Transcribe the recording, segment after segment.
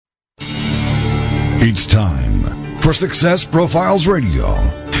It's time for Success Profiles Radio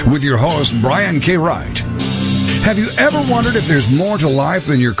with your host, Brian K. Wright. Have you ever wondered if there's more to life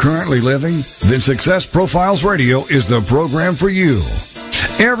than you're currently living? Then Success Profiles Radio is the program for you.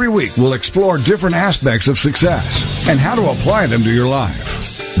 Every week, we'll explore different aspects of success and how to apply them to your life.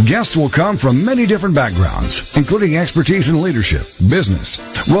 Guests will come from many different backgrounds, including expertise in leadership, business,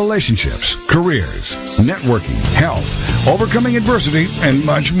 relationships, careers, networking, health, overcoming adversity, and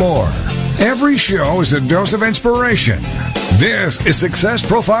much more. Every show is a dose of inspiration. This is Success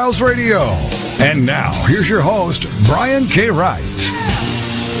Profiles Radio. And now, here's your host, Brian K. Wright.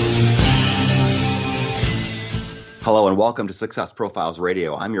 Hello and welcome to Success Profiles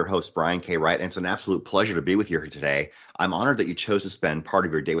Radio. I'm your host, Brian K. Wright, and it's an absolute pleasure to be with you here today. I'm honored that you chose to spend part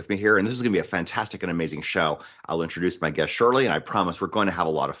of your day with me here, and this is going to be a fantastic and amazing show. I'll introduce my guest shortly, and I promise we're going to have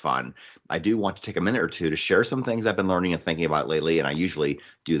a lot of fun. I do want to take a minute or two to share some things I've been learning and thinking about lately, and I usually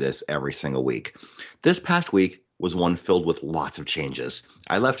do this every single week. This past week was one filled with lots of changes.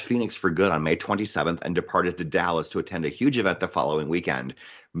 I left Phoenix for good on May 27th and departed to Dallas to attend a huge event the following weekend.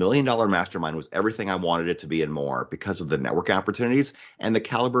 $1 Million Mastermind was everything I wanted it to be and more because of the network opportunities and the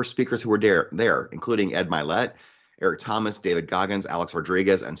caliber of speakers who were there, including Ed Mylett, Eric Thomas, David Goggins, Alex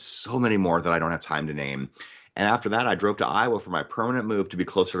Rodriguez, and so many more that I don't have time to name. And after that, I drove to Iowa for my permanent move to be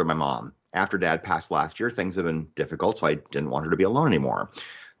closer to my mom. After Dad passed last year, things have been difficult, so I didn't want her to be alone anymore.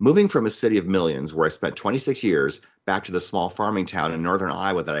 Moving from a city of millions where I spent 26 years back to the small farming town in northern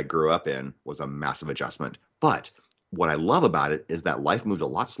Iowa that I grew up in was a massive adjustment. But what I love about it is that life moves a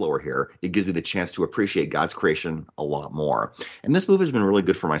lot slower here. It gives me the chance to appreciate God's creation a lot more. And this move has been really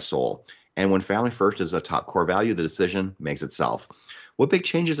good for my soul. And when family first is a top core value, the decision makes itself. What big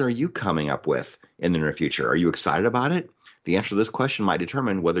changes are you coming up with in the near future? Are you excited about it? The answer to this question might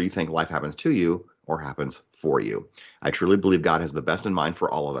determine whether you think life happens to you or happens for you. I truly believe God has the best in mind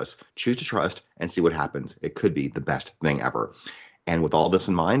for all of us. Choose to trust and see what happens. It could be the best thing ever. And with all this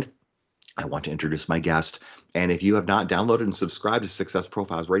in mind, I want to introduce my guest. And if you have not downloaded and subscribed to Success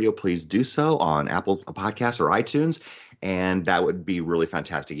Profiles Radio, please do so on Apple Podcasts or iTunes. And that would be really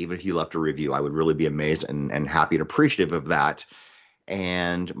fantastic. Even if you left a review, I would really be amazed and happy and appreciative of that.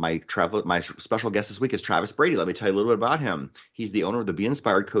 And my special guest this week is Travis Brady. Let me tell you a little bit about him. He's the owner of the Be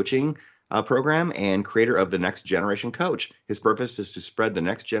Inspired coaching program and creator of the Next Generation Coach. His purpose is to spread the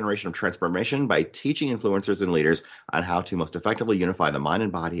next generation of transformation by teaching influencers and leaders on how to most effectively unify the mind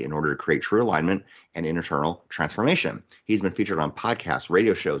and body in order to create true alignment and internal transformation. He's been featured on podcasts,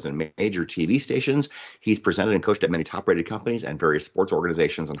 radio shows, and major TV stations. He's presented and coached at many top-rated companies and various sports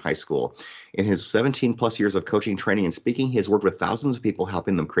organizations in high school. In his 17-plus years of coaching, training, and speaking, he has worked with thousands of people,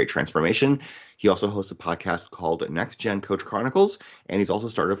 helping them create transformation. He also hosts a podcast called Next Gen Coach Chronicles, and he's also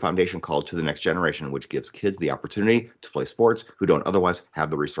started a foundation called To the Next Generation, which gives kids the opportunity to play sports who don't otherwise have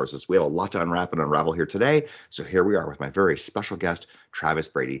the resources. We have a lot to unwrap and unravel here today, so here we are with my very special guest, Travis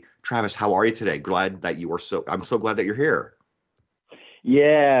Brady. Travis, how are you today? I'm so glad that you're here.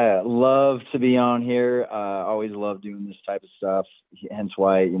 Yeah, love to be on here. Always love doing this type of stuff. Hence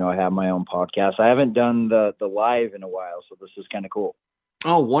why, I have my own podcast. I haven't done the live in a while, so this is kind of cool.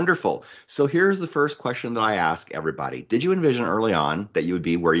 Oh, wonderful. So here's the first question that I ask everybody. Did you envision early on that you would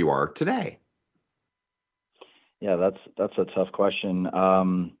be where you are today? Yeah, that's a tough question.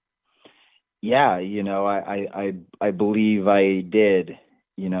 Yeah, I believe I did,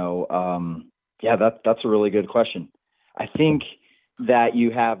 yeah, that's a really good question. I think that you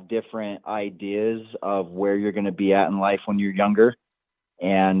have different ideas of where you're going to be at in life when you're younger.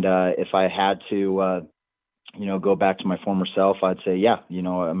 And if I had to, go back to my former self, I'd say, yeah,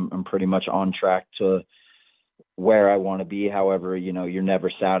 I'm pretty much on track to where I want to be. However, you're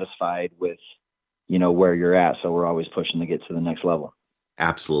never satisfied with, where you're at. So we're always pushing to get to the next level.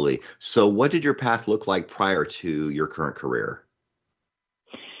 Absolutely. So what did your path look like prior to your current career?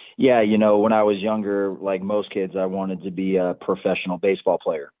 Yeah, when I was younger, like most kids, I wanted to be a professional baseball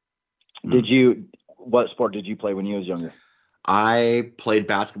player. What sport did you play when you was younger? I played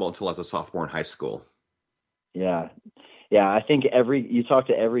basketball until I was a sophomore in high school. Yeah. I think you talk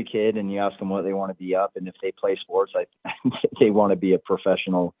to every kid and you ask them what they want to be up, and if they play sports, they want to be a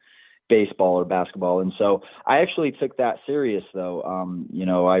professional baseball or basketball. And so I actually took that serious, though.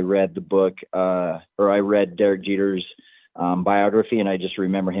 I read the book, or I read Derek Jeter's biography, and I just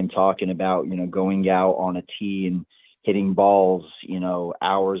remember him talking about, going out on a tee and hitting balls,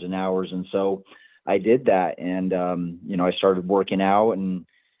 hours and hours. And so I did that, and I started working out, and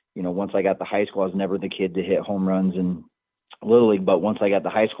once I got to high school, I was never the kid to hit home runs in Little League, but once I got to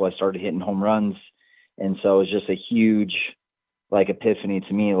high school, I started hitting home runs. And so it was just a huge epiphany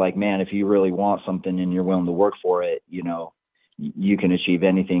to me, man, if you really want something and you're willing to work for it, you can achieve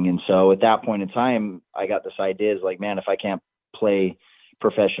anything. And so at that point in time, I got this idea is like, man, if I can't play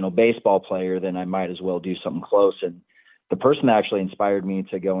professional baseball player, then I might as well do something close. And the person that actually inspired me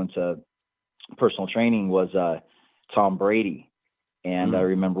to go into personal training was Tom Brady. And I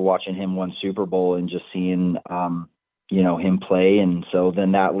remember watching him win Super Bowl and just seeing, him play. And so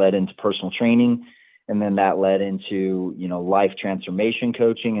then that led into personal training. And then that led into, life transformation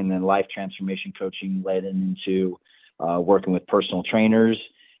coaching. And then life transformation coaching led into working with personal trainers.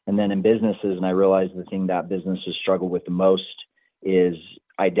 And then in businesses, and I realized the thing that businesses struggle with the most is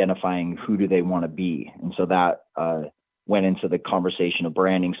identifying who do they want to be. And so that went into the conversation of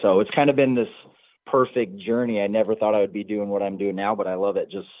branding. So it's kind of been this perfect journey. I never thought I would be doing what I'm doing now, but I love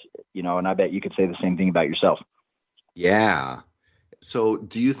it. Just, and I bet you could say the same thing about yourself. Yeah. So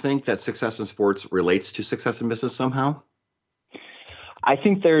do you think that success in sports relates to success in business somehow? I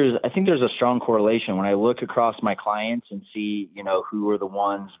think there's a strong correlation. When I look across my clients and see, who are the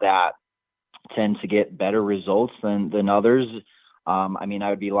ones that tend to get better results than others. I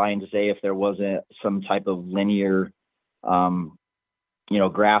would be lying to say if there wasn't some type of linear,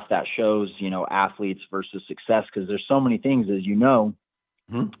 graph that shows, athletes versus success, because there's so many things, as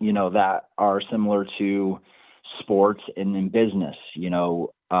that are similar to sports and in business.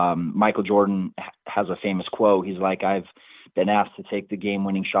 Michael Jordan has a famous quote. He's like, I've been asked to take the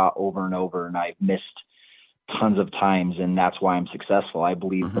game-winning shot over and over, and I've missed tons of times, and that's why I'm successful. I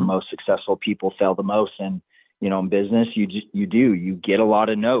believe the most successful people fail the most. And, in business, you get a lot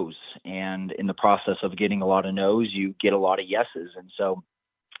of no's, and in the process of getting a lot of no's, you get a lot of yeses. And so,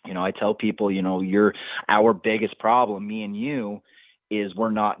 I tell people, our biggest problem, me and you, is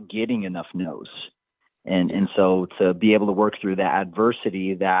we're not getting enough no's. And so to be able to work through the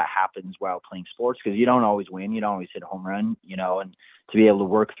adversity that happens while playing sports, because you don't always win, you don't always hit a home run, and to be able to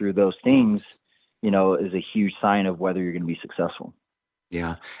work through those things, is a huge sign of whether you're going to be successful.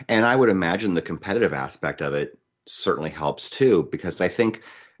 Yeah. And I would imagine the competitive aspect of it certainly helps too, because I think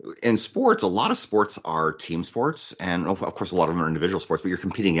in sports, a lot of sports are team sports. And of course, a lot of them are individual sports, but you're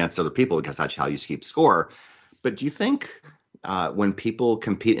competing against other people because that's how you keep score. But do you think when people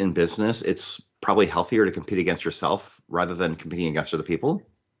compete in business, it's probably healthier to compete against yourself rather than competing against other people?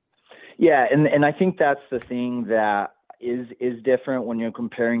 Yeah. And I think that's the thing that is different when you're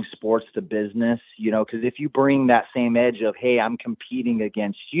comparing sports to business, because if you bring that same edge of, hey, I'm competing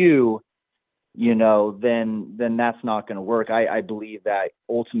against you, then that's not going to work. I believe that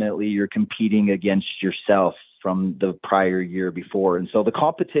ultimately you're competing against yourself from the prior year before. And so the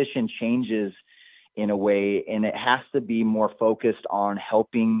competition changes in a way, and it has to be more focused on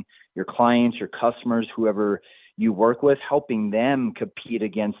helping your clients, your customers, whoever you work with, helping them compete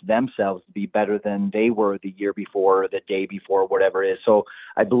against themselves to be better than they were the year before, or the day before, whatever it is. So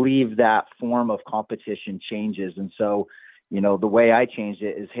I believe that form of competition changes. And so, the way I changed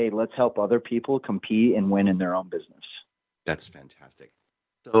it is, hey, let's help other people compete and win in their own business. That's fantastic.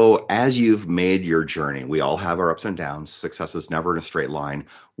 So as you've made your journey, we all have our ups and downs. Success is never in a straight line.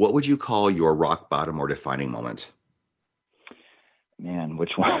 What would you call your rock bottom or defining moment? Man,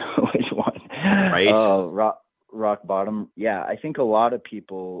 which one? Right. Rock bottom. Yeah, I think a lot of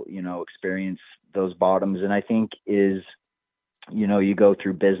people, experience those bottoms. And I think you go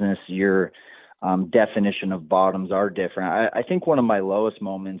through business, your definition of bottoms are different. I think one of my lowest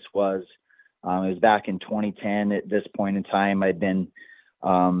moments was, it was back in 2010. At this point in time, I'd been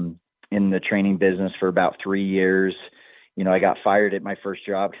in the training business for about 3 years. I got fired at my first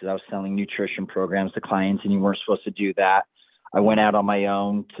job because I was selling nutrition programs to clients, and you weren't supposed to do that. I went out on my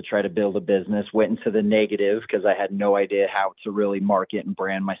own to try to build a business, went into the negative because I had no idea how to really market and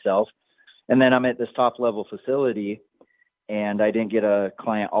brand myself. And then I'm at this top level facility and I didn't get a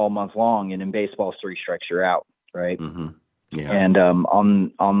client all month long. And in baseball, 3 strikes, you're out. Right. Mm-hmm. Yeah. And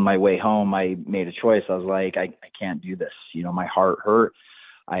on my way home, I made a choice. I was like, I can't do this. My heart hurt.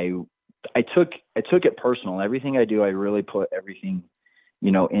 I took it personal. Everything I do, I really put everything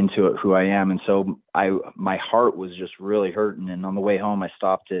into it, who I am. And so my heart was just really hurting. And on the way home, I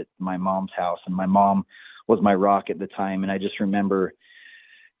stopped at my mom's house, and my mom was my rock at the time. And I just remember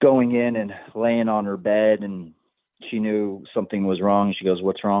going in and laying on her bed, and she knew something was wrong. She goes,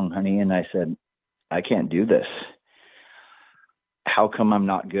 "What's wrong, honey?" And I said, "I can't do this. How come I'm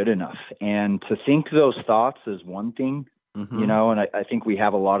not good enough?" And to think those thoughts is one thing. Mm-hmm. And I think we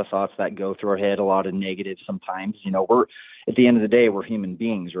have a lot of thoughts that go through our head, a lot of negatives sometimes. We're, at the end of the day, we're human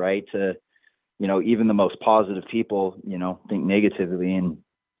beings, right? Even the most positive people, think negatively. And,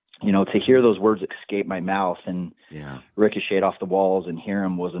 to hear those words escape my mouth and ricochet off the walls and hear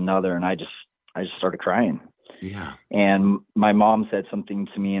them was another. And I just started crying. Yeah. And my mom said something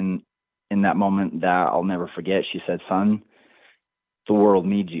to me in that moment that I'll never forget. She said, "Son, the world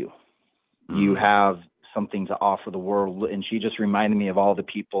needs you. You have something to offer the world. And she just reminded me of all the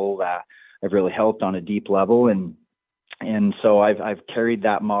people that I've really helped on a deep level. And so I've carried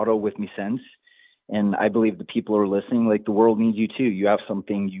that motto with me since. And I believe the people who are listening, like, the world needs you too. You have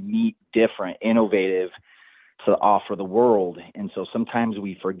something unique, different, innovative to offer the world. And so sometimes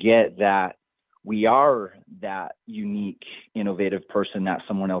we forget that we are that unique, innovative person that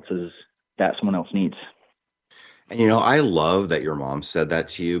someone else needs. And, I love that your mom said that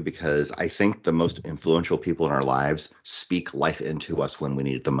to you, because I think the most influential people in our lives speak life into us when we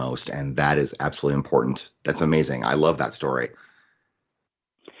need it the most. And that is absolutely important. That's amazing. I love that story.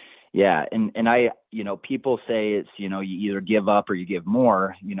 Yeah. And I, people say it's, you either give up or you give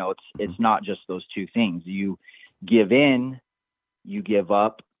more. It's not just those two things. You give in, you give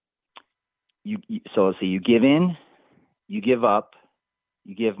up. So let's see, you give in, you give up,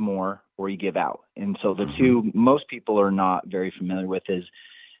 you give more, or you give out. And so the two most people are not very familiar with is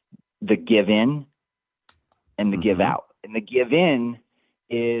the give in and the give out. And the give in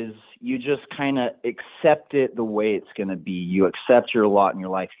is you just kind of accept it the way it's going to be. You accept your lot in your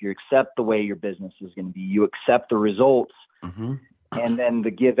life. You accept the way your business is going to be. You accept the results. And then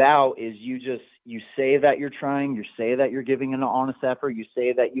the give out is you say that you're trying, you say that you're giving an honest effort, you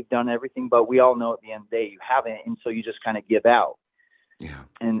say that you've done everything, but we all know at the end of the day you haven't. And so you just kind of give out. Yeah.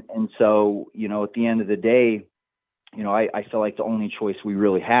 And so, at the end of the day, I feel like the only choice we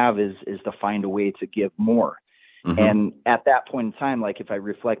really have is to find a way to give more. And at that point in time, like, if I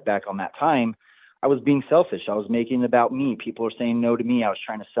reflect back on that time, I was being selfish. I was making it about me. People are saying no to me. I was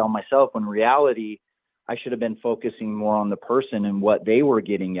trying to sell myself, when in reality, I should have been focusing more on the person and what they were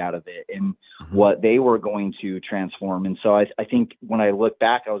getting out of it and what they were going to transform. And so I think when I look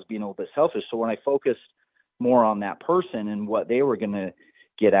back, I was being a little bit selfish. So when I focused more on that person and what they were going to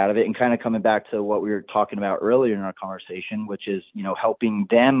get out of it, and kind of coming back to what we were talking about earlier in our conversation, which is, helping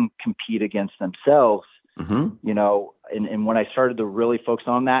them compete against themselves, and when I started to really focus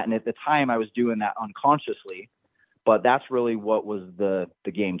on that, and at the time I was doing that unconsciously, but that's really what was the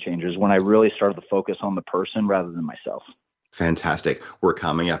game changers, when I really started to focus on the person rather than myself. Fantastic. We're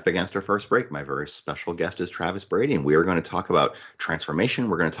coming up against our first break. My very special guest is Travis Brady, and we are going to talk about transformation.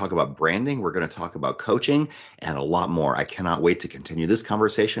 We're going to talk about branding. We're going to talk about coaching and a lot more. I cannot wait to continue this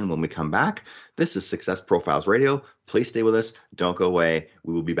conversation when we come back. This is Success Profiles Radio. Please stay with us. Don't go away.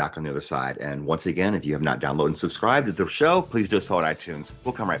 We will be back on the other side. And once again, if you have not downloaded and subscribed to the show, please do so on iTunes.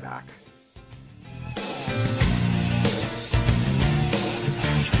 We'll come right back.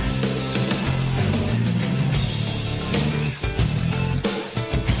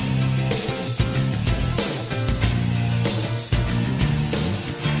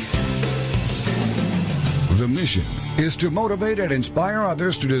 The mission is to motivate and inspire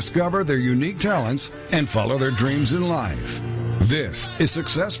others to discover their unique talents and follow their dreams in life. This is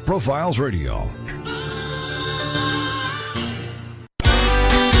Success Profiles Radio.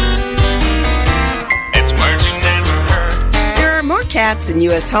 It's words you never heard. There are more cats in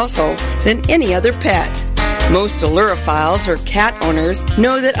U.S. households than any other pet. Most allurophiles or cat owners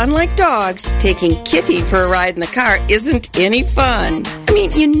know that unlike dogs, taking Kitty for a ride in the car isn't any fun. I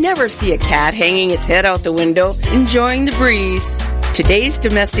mean, you never see a cat hanging its head out the window, enjoying the breeze. Today's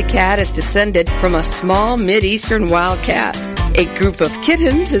domestic cat is descended from a small Mid-Eastern wildcat. A group of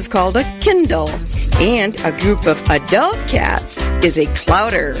kittens is called a Kindle, and a group of adult cats is a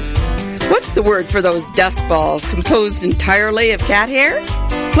clouder. What's the word for those dust balls composed entirely of cat hair?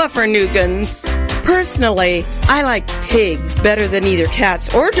 Fluffernuggins. Personally, I like pigs better than either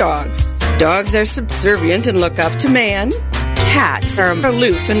cats or dogs. Dogs are subservient and look up to man. Cats are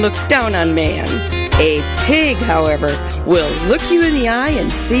aloof and look down on man. A pig, however, will look you in the eye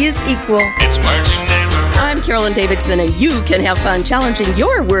and see as equal. It's words you never heard. I'm Carolyn Davidson, and you can have fun challenging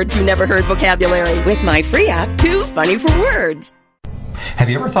your words you never heard vocabulary with my free app, Too Funny for Words. Have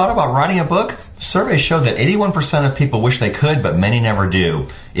you ever thought about writing a book? Surveys show that 81% of people wish they could, but many never do.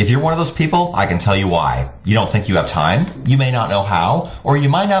 If you're one of those people, I can tell you why. You don't think you have time, you may not know how, or you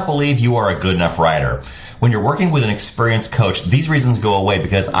might not believe you are a good enough writer. When you're working with an experienced coach, these reasons go away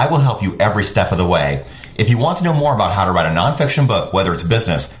because I will help you every step of the way. If you want to know more about how to write a nonfiction book, whether it's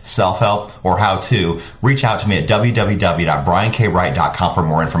business, self-help, or how-to, reach out to me at www.briankwright.com for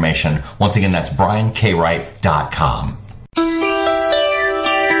more information. Once again, that's briankwright.com.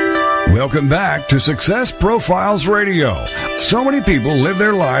 Welcome back to Success Profiles Radio. So many people live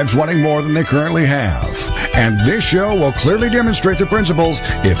their lives wanting more than they currently have. And this show will clearly demonstrate the principles,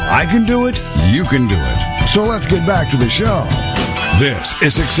 if I can do it, you can do it. So let's get back to the show. This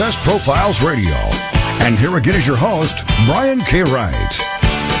is Success Profiles Radio. And here again is your host, Brian K. Wright.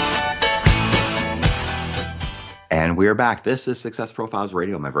 And we are back. This is Success Profiles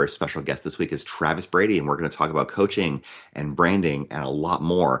Radio. My very special guest this week is Travis Brady, and we're going to talk about coaching and branding and a lot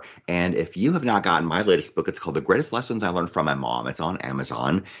more. And if you have not gotten my latest book, it's called The Greatest Lessons I Learned from My Mom. It's on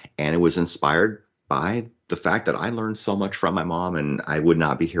Amazon, and it was inspired by the fact that I learned so much from my mom, and I would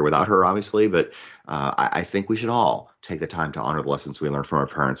not be here without her, obviously. But I think we should all take the time to honor the lessons we learned from our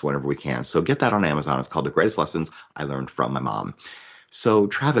parents whenever we can. So get that on Amazon. It's called The Greatest Lessons I Learned from My Mom. So,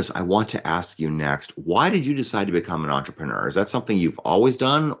 Travis, I want to ask you next, why did you decide to become an entrepreneur? Is that something you've always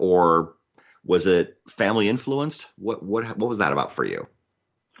done, or was it family influenced? What was that about for you?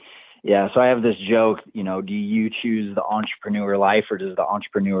 Yeah, so I have this joke, do you choose the entrepreneur life, or does the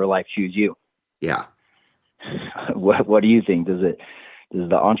entrepreneur life choose you? Yeah. What do you think? Does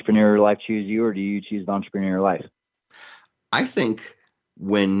the entrepreneur life choose you, or do you choose the entrepreneur life? I think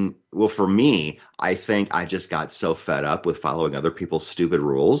for me, I think I just got so fed up with following other people's stupid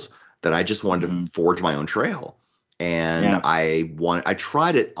rules that I just wanted to forge my own trail. And I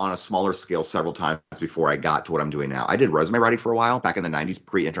tried it on a smaller scale several times before I got to what I'm doing now. I did resume writing for a while back in the 90s,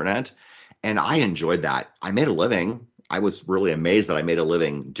 pre-internet, and I enjoyed that. I made a living. I was really amazed that I made a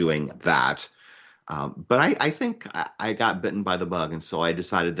living doing that. But I think I got bitten by the bug. And so I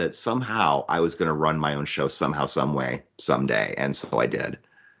decided that somehow I was going to run my own show somehow, some way, someday. And so I did.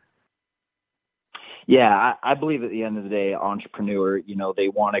 Yeah, I believe at the end of the day, entrepreneur, they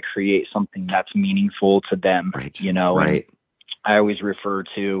want to create something that's meaningful to them, right. Right. I always refer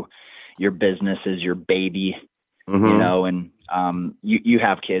to your business as your baby, and you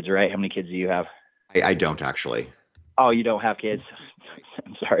have kids, right? How many kids do you have? I don't actually. Oh, you don't have kids?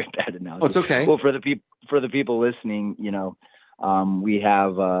 I'm sorry, bad analogy. Oh, it's okay. Well, for the people listening, we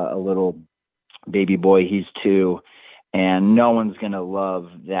have a little baby boy. He's 2, and no one's gonna love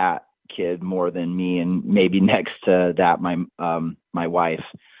that kid more than me, and maybe next to that, my wife.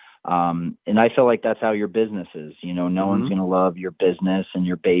 And I feel like that's how your business is. No one's gonna love your business and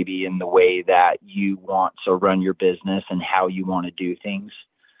your baby in the way that you want to run your business and how you want to do things.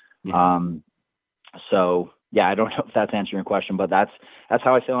 Yeah. So. Yeah, I don't know if that's answering your question, but that's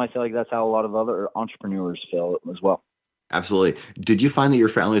how I feel. I feel like that's how a lot of other entrepreneurs feel as well. Absolutely. Did you find that your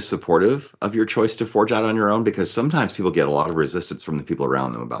family is supportive of your choice to forge out on your own? Because sometimes people get a lot of resistance from the people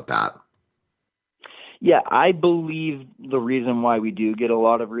around them about that. Yeah, I believe the reason why we do get a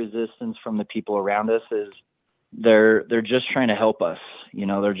lot of resistance from the people around us is they're just trying to help us.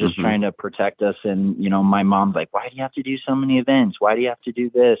 They're just trying to protect us. And, my mom's like, why do you have to do so many events? Why do you have to do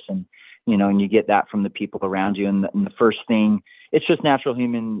this? And you get that from the people around you. And the first thing, it's just natural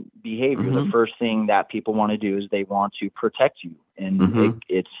human behavior. The first thing that people want to do is they want to protect you. And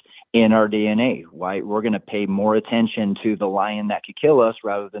it's in our DNA. Why we're going to pay more attention to the lion that could kill us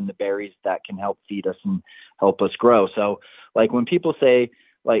rather than the berries that can help feed us and help us grow. So like when people say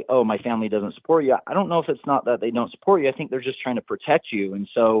like, oh, my family doesn't support you, I don't know if it's not that they don't support you. I think they're just trying to protect you. And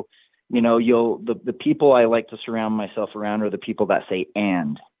so, the people I like to surround myself around are the people that say,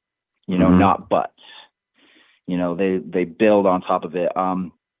 and, not but, they build on top of it.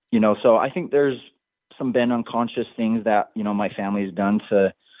 So I think there's some been unconscious things that, my family's done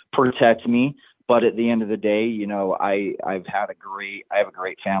to protect me. But at the end of the day, I have a great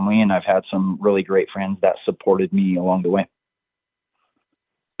family, and I've had some really great friends that supported me along the way.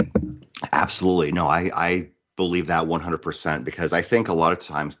 Absolutely. No, I believe that 100%, because I think a lot of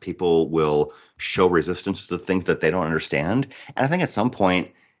times people will show resistance to things that they don't understand. And I think at some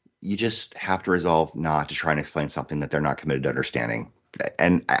point, you just have to resolve not to try and explain something that they're not committed to understanding.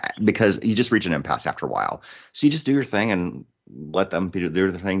 And because you just reach an impasse after a while. So you just do your thing and let them do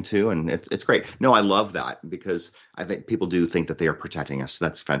their thing too. And it's great. No, I love that, because I think people do think that they are protecting us.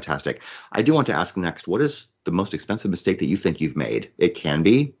 That's fantastic. I do want to ask next, what is the most expensive mistake that you think you've made? It can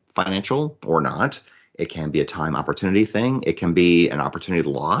be financial or not. It can be a time opportunity thing. It can be an opportunity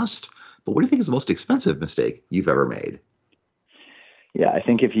lost. But what do you think is the most expensive mistake you've ever made? Yeah, I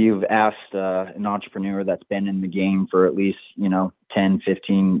think if you've asked an entrepreneur that's been in the game for at least, 10,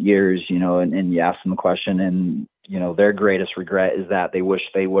 15 years, and you ask them the question, and, their greatest regret is that they wish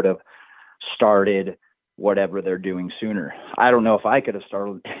they would have started whatever they're doing sooner. I don't know if I could have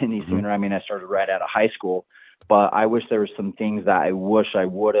started any sooner. I mean, I started right out of high school, but I wish there were some things that I wish I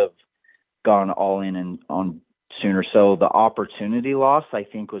would have gone all in and on sooner. So the opportunity loss, I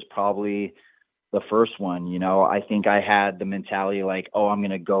think, was probably the first one. I think I had the mentality like, oh, I'm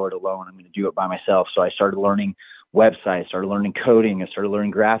going to go it alone. I'm going to do it by myself. So I started learning websites, started learning coding, I started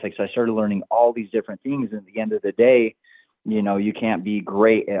learning graphics. I started learning all these different things. And at the end of the day, you can't be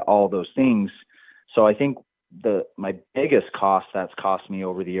great at all those things. So I think my biggest cost that's cost me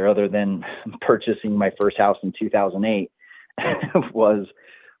over the year, other than purchasing my first house in 2008, was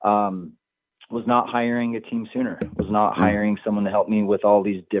was not hiring a team sooner, was not hiring someone to help me with all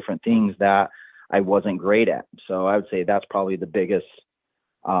these different things that I wasn't great at. So I would say that's probably the biggest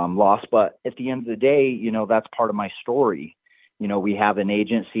loss. But at the end of the day, you know, that's part of my story. You know, we have an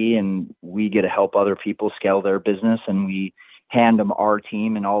agency and we get to help other people scale their business, and we hand them our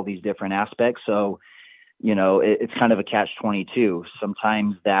team and all these different aspects. So, you know, it's kind of a catch-22.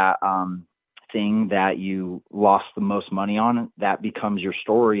 Sometimes that thing that you lost the most money on, that becomes your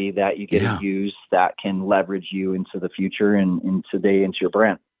story that you get to use, that can leverage you into the future and into your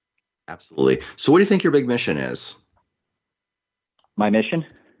brand. Absolutely. So what do you think your big mission is? My mission?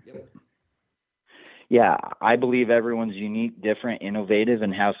 Yep. Yeah, I believe everyone's unique, different, innovative,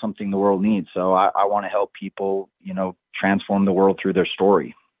 and has something the world needs. So I want to help people, you know, transform the world through their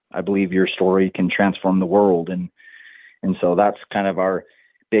story. I believe your story can transform the world. And so that's kind of our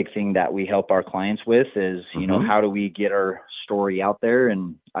big thing that we help our clients with is, you know, how do we get our story out there?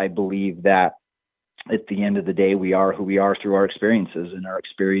 And I believe that at the end of the day, we are who we are through our experiences, and our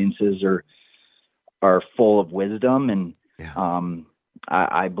experiences are full of wisdom. And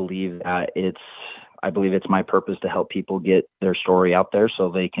I believe that it's my purpose to help people get their story out there so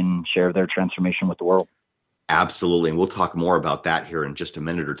they can share their transformation with the world. Absolutely. And we'll talk more about that here in just a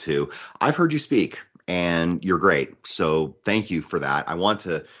minute or two. I've heard you speak and you're great. So thank you for that. I want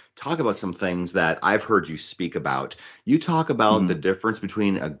to talk about some things that I've heard you speak about. You talk about the difference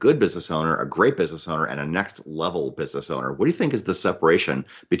between a good business owner, a great business owner, and a next level business owner. What do you think is the separation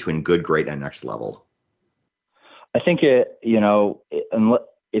between good, great, and next level? I think if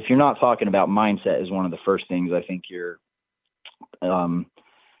you're not talking about mindset is one of the first things, I think you're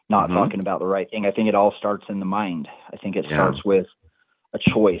not talking about the right thing. I think it all starts in the mind. I think it starts with a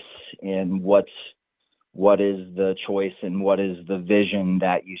choice, and what is the choice and what is the vision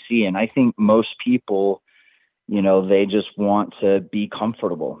that you see. And I think most people, you know, they just want to be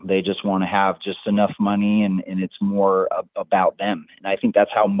comfortable. They just want to have just enough money, and it's more about them. And I think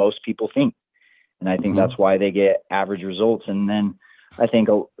that's how most people think. And I think that's why they get average results. And then I think,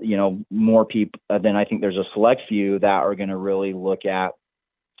 you know, more people, then I think there's a select few that are going to really look at,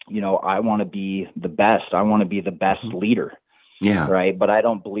 you know, I want to be the best. I want to be the best leader. Yeah. Right. But I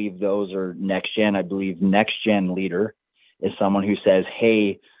don't believe those are next gen. I believe next gen leader is someone who says,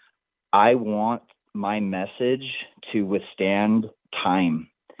 hey, I want my message to withstand time.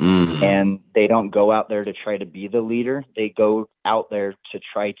 And they don't go out there to try to be the leader. They go out there to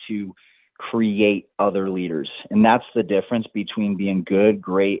try to create other leaders. And that's the difference between being good,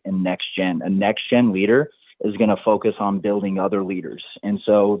 great, and next gen. A next gen leader is going to focus on building other leaders. And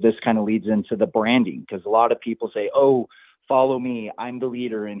so this kind of leads into the branding, because a lot of people say, oh, follow me, I'm the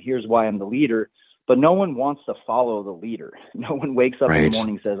leader, and here's why I'm the leader. But no one wants to follow the leader. No one wakes up in the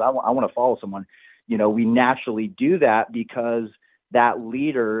morning and says, I want to follow someone. You know, we naturally do that because that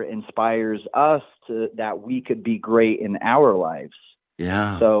leader inspires us that we could be great in our lives.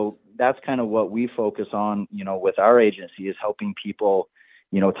 Yeah. So that's kind of what we focus on, you know, with our agency, is helping people,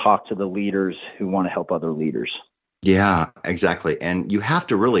 you know, talk to the leaders who want to help other leaders. Yeah, exactly. And you have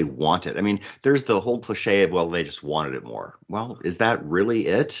to really want it. I mean, there's the whole cliche of, well, they just wanted it more. Well, is that really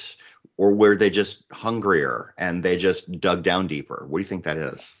it? Or were they just hungrier and they just dug down deeper? What do you think that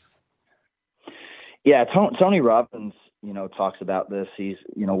is? Yeah, Tony Robbins, you know, talks about this. He's,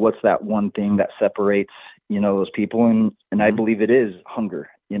 you know, what's that one thing that separates, you know, those people? And I believe it is hunger.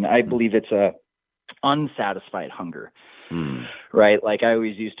 And I believe it's a unsatisfied hunger. Right. Like I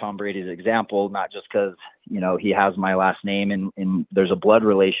always use Tom Brady's example, not just because, you know, he has my last name and there's a blood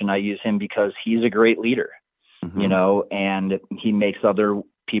relation. I use him because he's a great leader, you know, and he makes other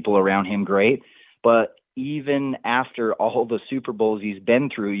people around him great. But even after all the Super Bowls he's been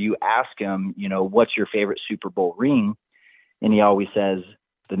through, you ask him, you know, what's your favorite Super Bowl ring? And he always says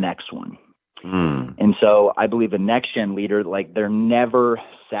the next one. And so I believe a next gen leader, like they're never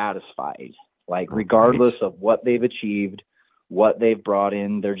satisfied. Like regardless of what they've achieved, what they've brought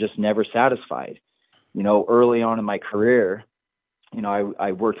in, they're just never satisfied. You know, early on in my career, you know,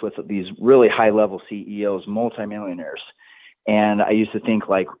 I worked with these really high level CEOs, multimillionaires. And I used to think,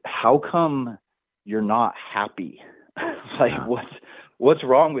 like, how come you're not happy? Like, what's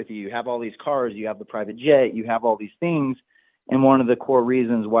wrong with you? You have all these cars, you have the private jet, you have all these things. And one of the core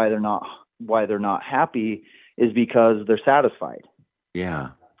reasons why they're not happy is because they're satisfied.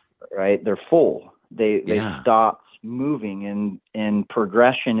 Yeah. Right. They're full. They stopped moving, and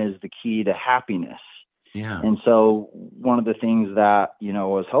progression is the key to happiness. Yeah. And so one of the things that, you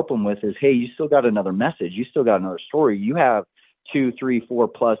know, I was helping with is, hey, you still got another message. You still got another story. You have 2, 3, 4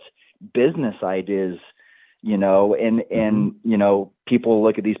 plus business ideas and people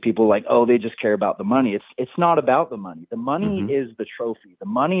look at these people like, oh, they just care about the money. It's not about the money. The money is the trophy. The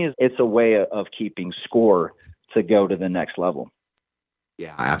money it's a way of keeping score to go to the next level.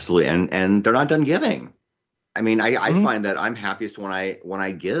 Yeah, absolutely. And they're not done giving. I mean, I find that I'm happiest when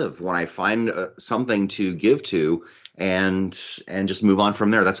I give, when I find something to give to, and just move on from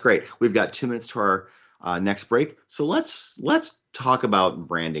there. That's great. We've got 2 minutes to our next break. So let's talk about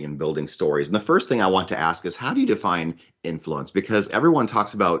branding and building stories. And the first thing I want to ask is, how do you define influence? Because everyone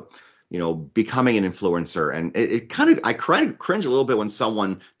talks about, becoming an influencer, and I cringe a little bit when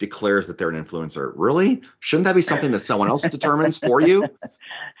someone declares that they're an influencer. Really? Shouldn't that be something that someone else determines for you?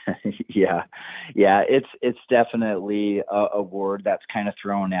 Yeah. It's definitely a word that's kind of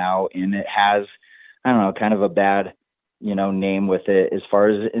thrown out, and it has, I don't know, kind of a bad, name with it, as far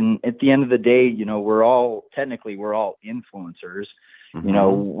as at the end of the day, we're all influencers.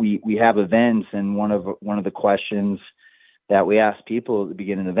 We have events, and one of the questions that we ask people at the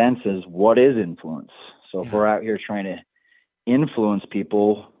beginning of events is, what is influence? So if we're out here trying to influence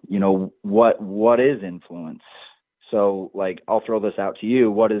people, what is influence? So I'll throw this out to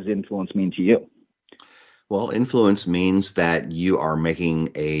you. What does influence mean to you? Well, influence means that you are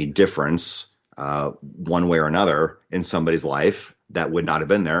making a difference one way or another in somebody's life that would not have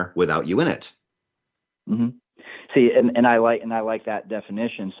been there without you in it. Mm-hmm. See, and I like that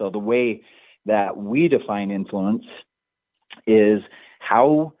definition. So the way that we define influence is,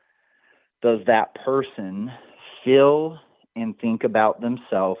 how does that person feel and think about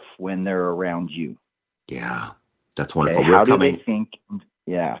themselves when they're around you? Yeah, that's wonderful. Okay, how do they think?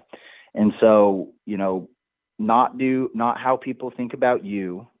 Yeah. And so, not how people think about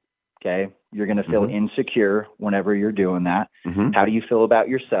you. Okay. You're going to feel insecure whenever you're doing that. How do you feel about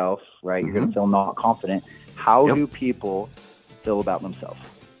yourself? Right. You're going to feel not confident. How do people feel about themselves?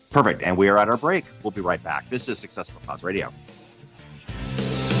 Perfect. And we are at our break. We'll be right back. This is Success Profiles Radio.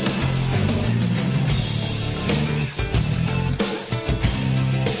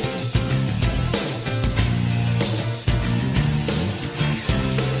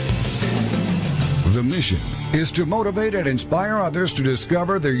 The mission is to motivate and inspire others to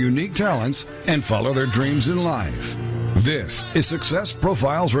discover their unique talents and follow their dreams in life. This is Success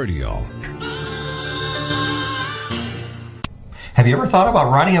Profiles Radio. Have you ever thought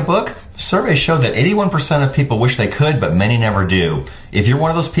about writing a book? Surveys show that 81% of people wish they could, but many never do. If you're one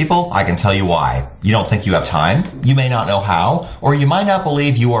of those people, I can tell you why. You don't think you have time, you may not know how, or you might not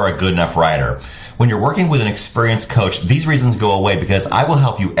believe you are a good enough writer. When you're working with an experienced coach, these reasons go away, because I will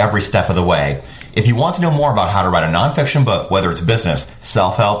help you every step of the way. If you want to know more about how to write a nonfiction book, whether it's business,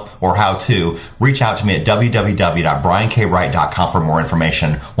 self-help, or how-to, reach out to me at www.briankwright.com for more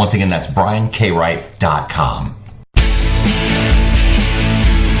information. Once again, that's briankwright.com.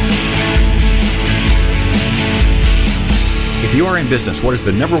 If you are in business, what is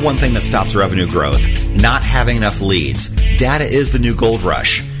the number one thing that stops revenue growth? Not having enough leads. Data is the new gold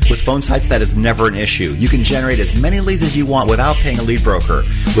rush. With phone sites, that is never an issue. You can generate as many leads as you want without paying a lead broker.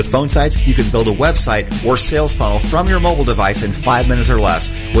 With phone sites, you can build a website or sales funnel from your mobile device in 5 minutes or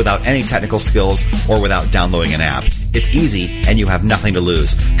less without any technical skills or without downloading an app. It's easy and you have nothing to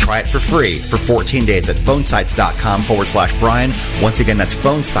lose. Try it for free for 14 days at phonesites.com/Brian. Once again, that's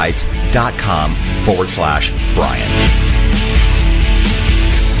phonesites.com/Brian.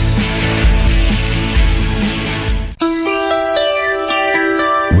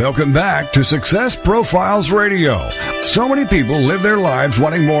 Welcome back to Success Profiles Radio. So many people live their lives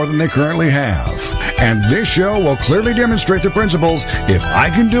wanting more than they currently have. And this show will clearly demonstrate the principles: if I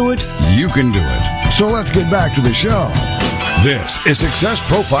can do it, you can do it. So let's get back to the show. This is Success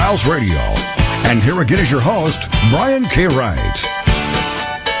Profiles Radio. And here again is your host, Brian K. Wright.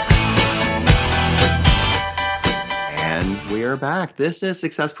 We are back. This is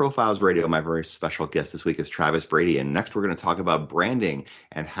Success Profiles Radio. My very special guest this week is Travis Brady. And next we're going to talk about branding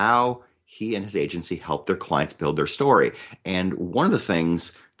and how he and his agency help their clients build their story. And one of the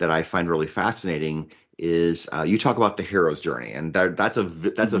things that I find really fascinating is you talk about the hero's journey, and that's a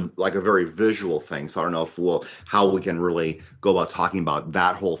very visual thing. So I don't know how we can really go about talking about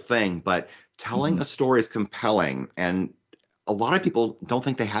that whole thing, but telling a story is compelling. And a lot of people don't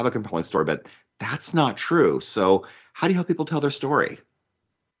think they have a compelling story, but that's not true. So how do you help people tell their story?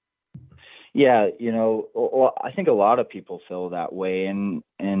 Yeah, I think a lot of people feel that way. And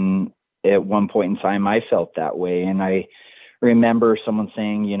at one point in time, I felt that way. And I remember someone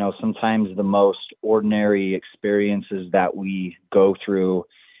saying, sometimes the most ordinary experiences that we go through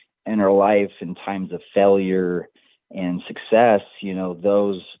in our life in times of failure and success,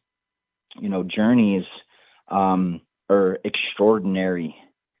 those, journeys are extraordinary.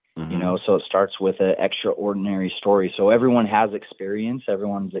 You know, so it starts with an extraordinary story. So everyone has experience.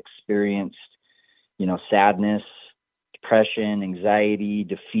 Everyone's experienced, you know, sadness, depression, anxiety,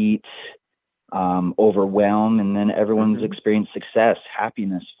 defeat, overwhelm, and then everyone's experienced success,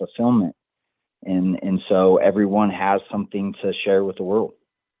 happiness, fulfillment. And so everyone has something to share with the world.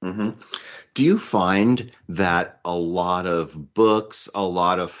 Do you find that a lot of books, a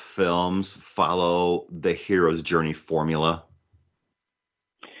lot of films follow the hero's journey formula?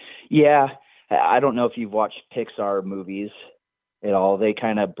 Yeah. I don't know if you've watched Pixar movies at all. They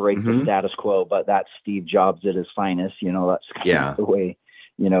kind of break the status quo, but that's Steve Jobs at his finest. You know, that's kind of the way,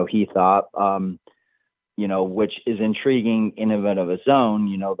 you know, he thought, you know, which is intriguing in and of its own,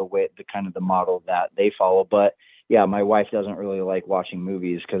 you know, the way, the kind of the model that they follow. But yeah, my wife doesn't really like watching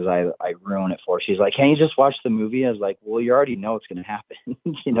movies because I ruin it for her. She's like, "Can you just watch the movie?" I was like, "Well, you already know what's going to happen."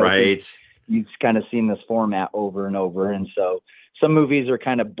 You know, right. You've kind of seen this format over and over. And so some movies are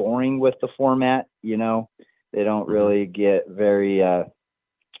kind of boring with the format, you know, they don't really get very,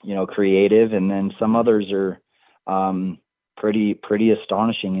 you know, creative. And then some others are pretty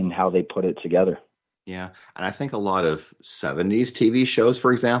astonishing in how they put it together. Yeah. And I think a lot of 70s TV shows,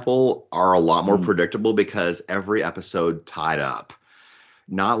 for example, are a lot more predictable because every episode tied up.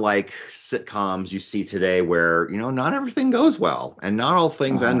 Not like sitcoms you see today where, you know, not everything goes well and not all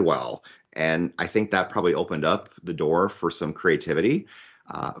things end well. And I think that probably opened up the door for some creativity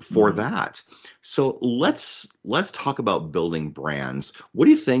for that. So let's talk about building brands. What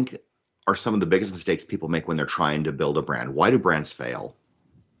do you think are some of the biggest mistakes people make when they're trying to build a brand? Why do brands fail?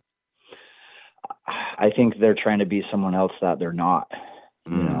 I think they're trying to be someone else that they're not,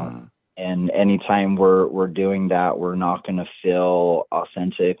 you know, and anytime we're doing that, we're not going to feel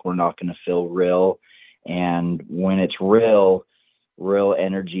authentic. We're not going to feel real. And when it's real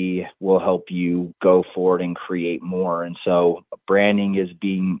energy will help you go forward and create more. And so branding is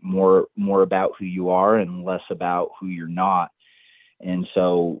being more about who you are and less about who you're not. And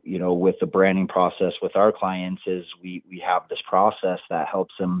so, you know, with the branding process with our clients is we have this process that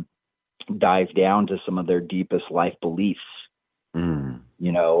helps them dive down to some of their deepest life beliefs.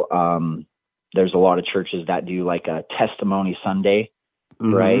 You know, there's a lot of churches that do like a testimony Sunday,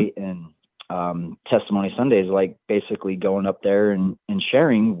 right? And testimony Sunday is like basically going up there and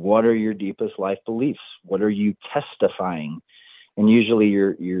sharing what are your deepest life beliefs? What are you testifying? And usually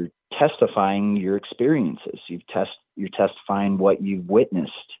you're testifying your experiences. You're testifying what you've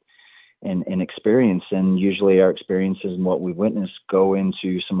witnessed and experienced. And usually our experiences and what we've witnessed go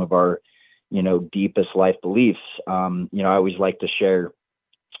into some of our, you know, deepest life beliefs. You know, I always like to share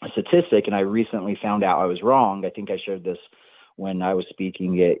a statistic, and I recently found out I was wrong. I think I shared this when I was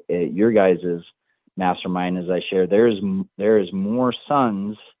speaking at your guys' mastermind, as I shared, there is more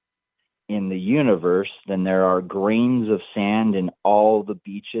suns in the universe than there are grains of sand in all the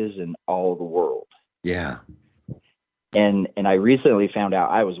beaches in all the world. Yeah. And I recently found out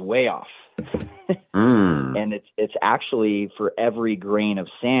I was way off. And it's actually for every grain of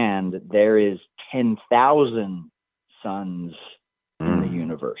sand, there is 10,000 suns in the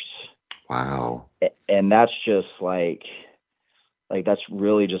universe. Wow. And that's just like that's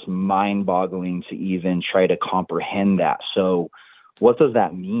really just mind-boggling to even try to comprehend that. So what does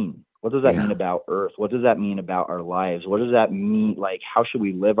that mean? What does that mean about Earth? What does that mean about our lives? What does that mean? Like, how should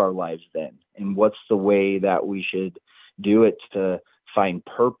we live our lives then? And what's the way that we should do it to find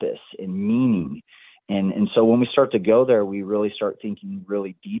purpose and meaning? And so when we start to go there, we really start thinking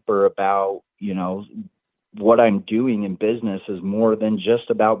really deeper about, you know, what I'm doing in business is more than just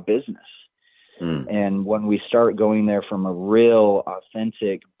about business. And when we start going there from a real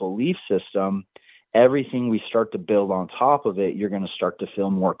authentic belief system, everything we start to build on top of it, you're going to start to feel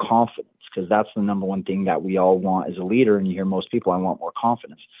more confidence, because that's the number one thing that we all want as a leader. And you hear most people, I want more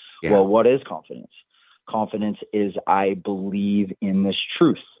confidence. Yeah. Well, what is confidence? Confidence is I believe in this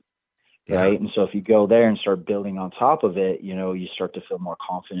truth. Right. And so if you go there and start building on top of it, you know, you start to feel more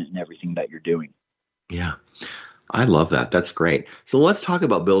confident in everything that you're doing. Yeah. I love that. That's great. So let's talk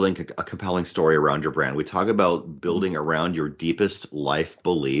about building a compelling story around your brand. We talk about building around your deepest life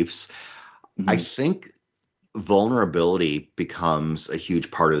beliefs. I think vulnerability becomes a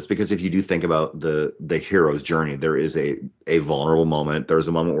huge part of this, because if you do think about the hero's journey, there is a vulnerable moment. There's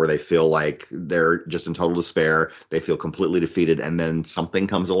a moment where they feel like they're just in total despair. They feel completely defeated. And then something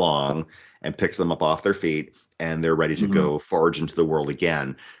comes along and picks them up off their feet, and they're ready to go forge into the world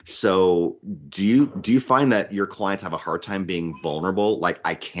again. So do you find that your clients have a hard time being vulnerable? Like,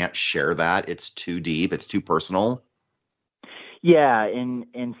 I can't share that. It's too deep. It's too personal. Yeah.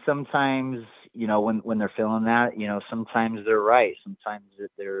 And sometimes, you know, when they're feeling that, you know, sometimes they're right. Sometimes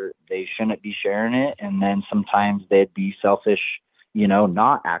they shouldn't be sharing it. And then sometimes they'd be selfish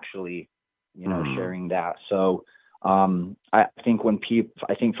not actually, sharing that. So I think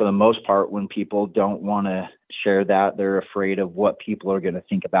for the most part, when people don't want to share that, they're afraid of what people are going to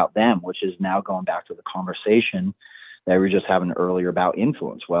think about them, which is now going back to the conversation that we were just having earlier about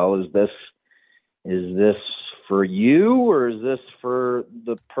influence. Well, is this for you, or is this for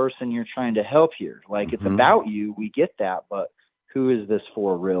the person you're trying to help here? Like, it's about you. We get that, but who is this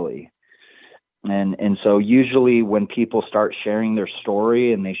for really? And so usually when people start sharing their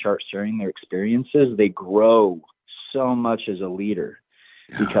story and they start sharing their experiences, they grow so much as a leader,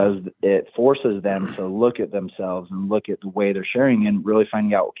 because it forces them to look at themselves and look at the way they're sharing and really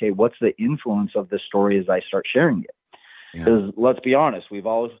finding out, okay, what's the influence of this story as I start sharing it? Because let's be honest, we've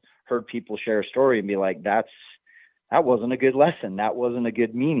all heard people share a story and be like, that wasn't a good lesson. That wasn't a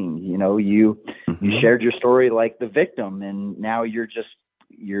good meaning. You shared your story like the victim, and now you're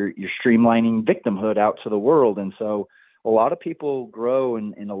streamlining victimhood out to the world. And so a lot of people grow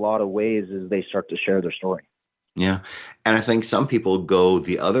in a lot of ways as they start to share their story. Yeah. And I think some people go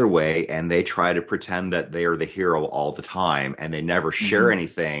the other way and they try to pretend that they are the hero all the time, and they never share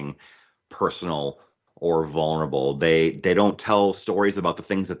anything personal or vulnerable. They don't tell stories about the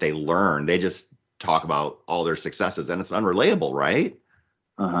things that they learn. They just talk about all their successes, and it's unrelatable, right?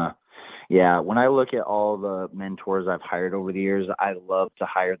 Yeah. When I look at all the mentors I've hired over the years, I love to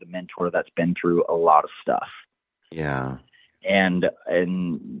hire the mentor that's been through a lot of stuff. Yeah. And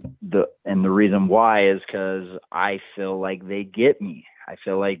the reason why is because I feel like they get me. I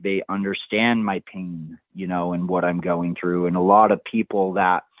feel like they understand my pain, and what I'm going through. And a lot of people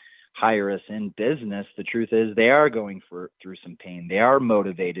that hire us in business, the truth is they are going through some pain. They are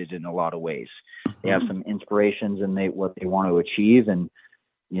motivated in a lot of ways. They have some inspirations in what they want to achieve, and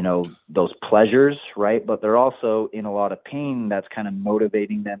those pleasures, right? But they're also in a lot of pain that's kind of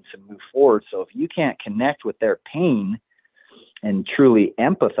motivating them to move forward. So if you can't connect with their pain and truly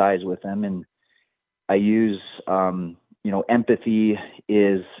empathize with them, and I use, empathy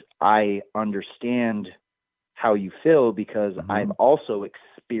is, I understand how you feel because I've also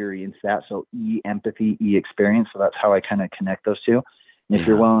experienced that. So empathy, experience. So that's how I kind of connect those two. And if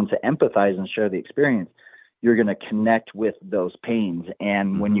you're willing to empathize and share the experience, you're going to connect with those pains.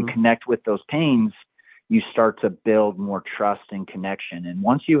 And when you connect with those pains, you start to build more trust and connection. And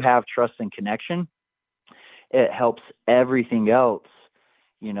once you have trust and connection, it helps everything else,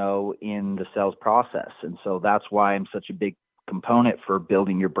 in the sales process. And so that's why I'm such a big component for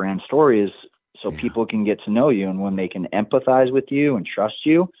building your brand story, is so people can get to know you. And when they can empathize with you and trust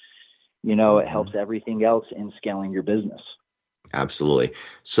you, it helps everything else in scaling your business. Absolutely.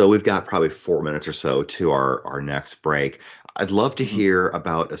 So we've got probably 4 minutes or so to our next break. I'd love to hear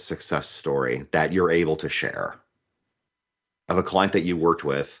about a success story that you're able to share of a client that you worked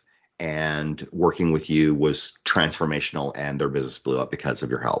with, and working with you was transformational and their business blew up because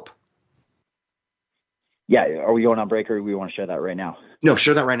of your help. Yeah. Are we going on break, or do we want to share that right now? No,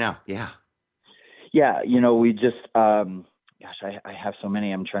 share that right now. Yeah. Yeah. We just, I have so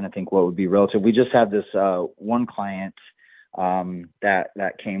many. I'm trying to think what would be relative. We just had this one client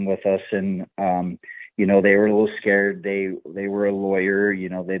that came with us, and they were a little scared. They were a lawyer.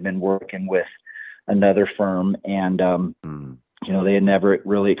 They've been working with another firm, and they had never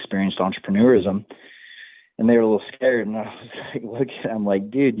really experienced entrepreneurism, and they were a little scared. And I was I'm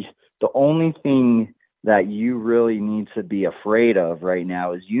like, dude, the only thing that you really need to be afraid of right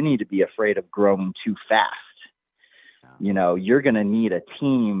now is you need to be afraid of growing too fast. You're going to need a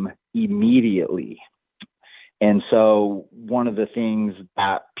team immediately. And so one of the things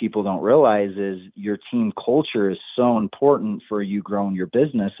that people don't realize is your team culture is so important for you growing your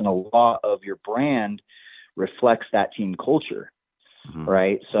business. And a lot of your brand reflects that team culture,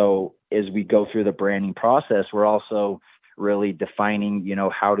 right? So as we go through the branding process, we're also really defining,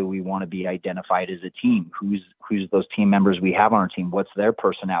 how do we want to be identified as a team? Who's those team members we have on our team? What's their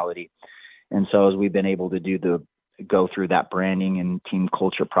personality? And so as we've been able to go through that branding and team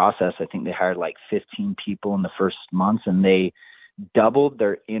culture process, I think they hired like 15 people in the first month, and they doubled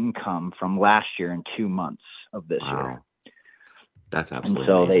their income from last year in 2 months of this year. That's absolutely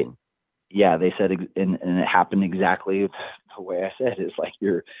amazing. So they said, and it happened exactly the way I said. It's like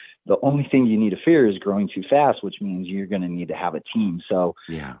the only thing you need to fear is growing too fast, which means you're going to need to have a team. So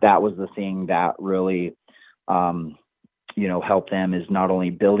that was the thing that really, help them, is not only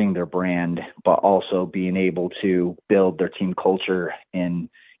building their brand, but also being able to build their team culture and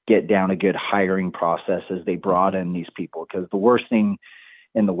get down a good hiring process as they brought in these people. Because the worst thing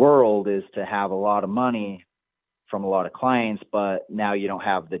in the world is to have a lot of money from a lot of clients, but now you don't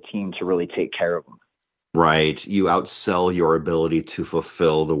have the team to really take care of them. Right. You outsell your ability to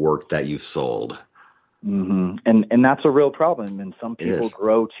fulfill the work that you've sold. Mm-hmm. And that's a real problem. And some people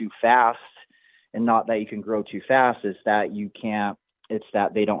grow too fast, and not that you can grow too fast. It's that you can't, it's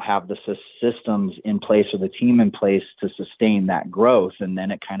that they don't have the systems in place or the team in place to sustain that growth. And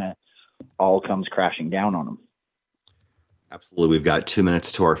then it kind of all comes crashing down on them. Absolutely. We've got 2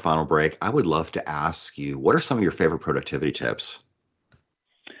 minutes to our final break. I would love to ask you, what are some of your favorite productivity tips?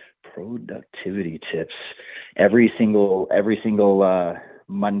 Every single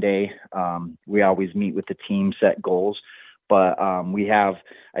Monday, we always meet with the team, set goals, but we have,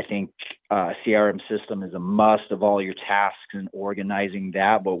 I think, CRM system is a must of all your tasks and organizing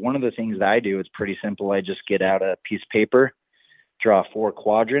that. But one of the things that I do, it's pretty simple. I just get out a piece of paper, draw 4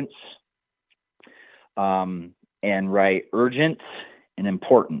 quadrants, and write urgent and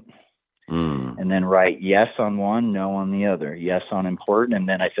important. And then write yes on one, no on the other, yes on important. And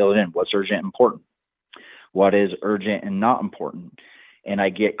then I fill it in. What's urgent and important? What is urgent and not important? And I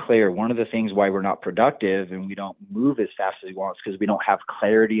get clear. One of the things why we're not productive and we don't move as fast as we want is because we don't have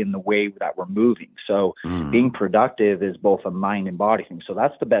clarity in the way that we're moving. So being productive is both a mind and body thing. So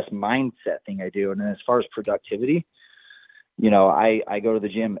that's the best mindset thing I do. And then as far as productivity, you know, I go to the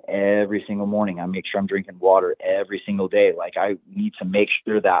gym every single morning. I make sure I'm drinking water every single day. Like, I need to make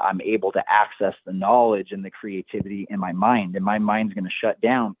sure that I'm able to access the knowledge and the creativity in my mind. And my mind's going to shut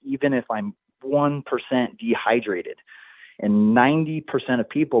down even if I'm 1% dehydrated. And 90% of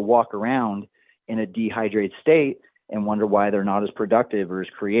people walk around in a dehydrated state and wonder why they're not as productive or as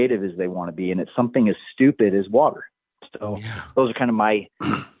creative as they want to be. And it's something as stupid as water. So those are kind of my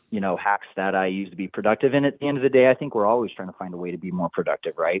hacks that I use to be productive. And at the end of the day, I think we're always trying to find a way to be more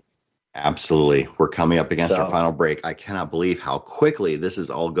productive, right? Absolutely. We're coming up against our final break. I cannot believe how quickly this is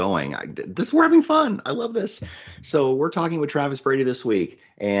all going. We're having fun. I love this. So we're talking with Travis Brady this week,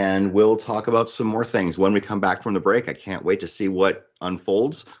 and we'll talk about some more things when we come back from the break. I can't wait to see what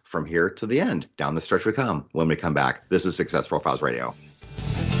unfolds from here to the end. Down the stretch we come when we come back. This is Success Profiles Radio.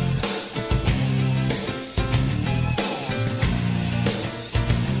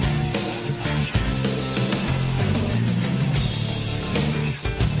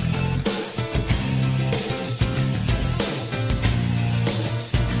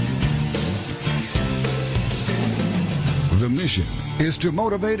 The mission is to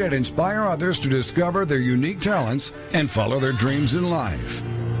motivate and inspire others to discover their unique talents and follow their dreams in life.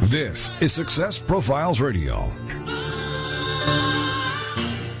 This is Success Profiles Radio.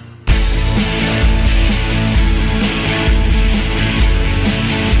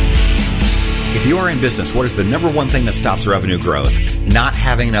 If you are in business, what is the number one thing that stops revenue growth? Not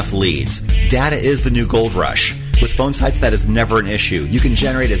having enough leads. Data is the new gold rush. With phone sites, that is never an issue. You can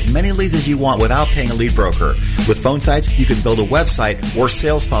generate as many leads as you want without paying a lead broker. With phone sites, you can build a website or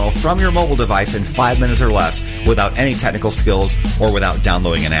sales funnel from your mobile device in 5 minutes or less without any technical skills or without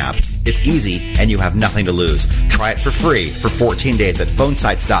downloading an app. It's easy and you have nothing to lose. Try it for free for 14 days at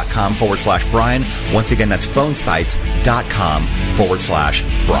phonesites.com/Brian. Once again, that's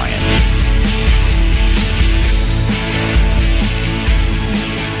phonesites.com/Brian.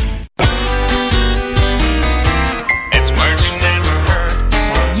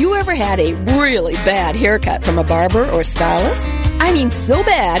 Had a really bad haircut from a barber or stylist? I mean, so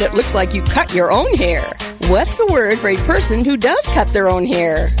bad it looks like you cut your own hair. What's the word for a person who does cut their own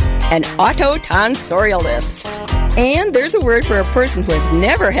hair? An ototonsorialist. And there's a word for a person who has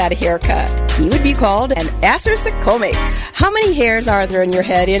never had a haircut. He would be called an acersicomic. How many hairs are there in your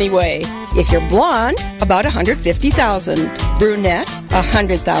head anyway? If you're blonde, about 150,000. Brunette,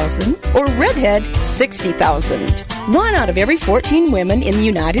 100,000. Or redhead, 60,000. 1 out of every 14 women in the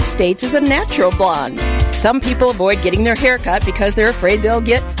United States is a natural blonde. Some people avoid getting their hair cut because they're afraid they'll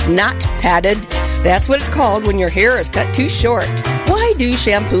get knot padded. That's what it's called when your hair is cut too short. Why do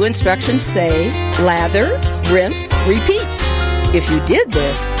shampoo instructions say lather, rinse, repeat? If you did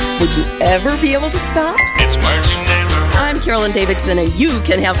this, would you ever be able to stop? It's words you never heard. I'm Carolyn Davidson, and you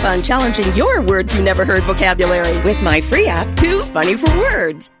can have fun challenging your words you never heard vocabulary with my free app, Too Funny for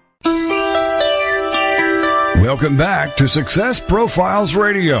Words. Welcome back to Success Profiles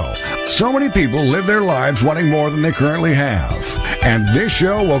Radio. So many people live their lives wanting more than they currently have. And this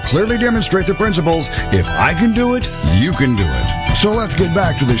show will clearly demonstrate the principles, if I can do it, you can do it. So let's get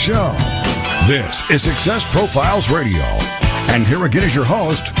back to the show. This is Success Profiles Radio. And here again is your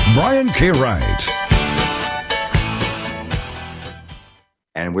host, Brian K. Wright.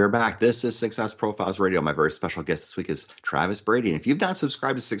 And we're back. This is Success Profiles Radio. My very special guest this week is Travis Brady. And if you've not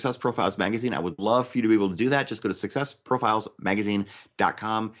subscribed to Success Profiles Magazine, I would love for you to be able to do that. Just go to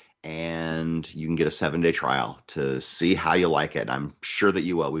successprofilesmagazine.com and you can get a 7-day trial to see how you like it. And I'm sure that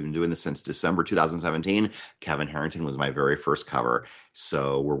you will. We've been doing this since December 2017. Kevin Harrington was my very first cover.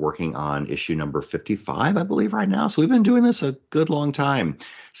 So we're working on issue number 55, I believe, right now. So we've been doing this a good long time.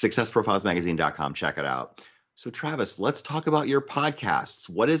 Successprofilesmagazine.com. Check it out. So Travis, let's talk about your podcasts.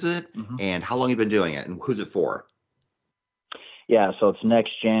 What is it and how long have you been doing it and who's it for? Yeah, so it's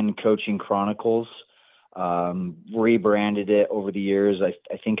Next Gen Coaching Chronicles. Rebranded it over the years. I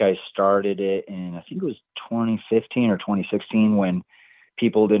think I started it in, I think it was 2015 or 2016 when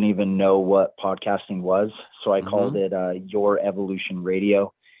people didn't even know what podcasting was. So I called it Your Evolution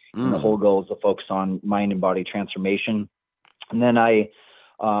Radio. And the whole goal is to focus on mind and body transformation. And then as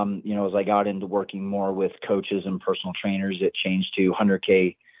I got into working more with coaches and personal trainers, it changed to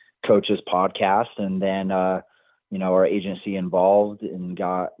 100K Coaches Podcast. And then, our agency involved and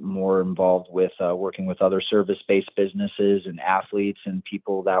got more involved with working with other service-based businesses and athletes and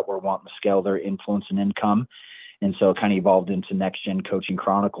people that were wanting to scale their influence and income. And so it kind of evolved into Next Gen Coaching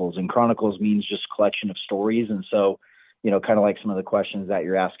Chronicles. And Chronicles means just collection of stories. And so, kind of like some of the questions that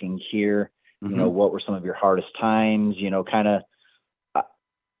you're asking here, what were some of your hardest times,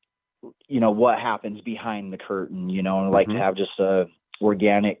 what happens behind the curtain, and I like to have just a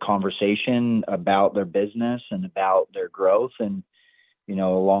organic conversation about their business and about their growth. And,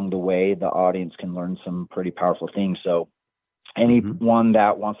 along the way, the audience can learn some pretty powerful things. So anyone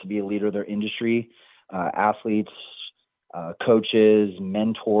that wants to be a leader of their industry, athletes, coaches,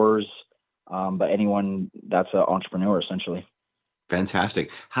 mentors, but anyone that's an entrepreneur, essentially.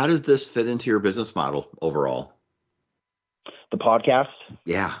 Fantastic. How does this fit into your business model overall? The podcast?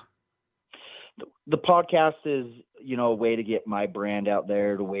 Yeah. The podcast is, a way to get my brand out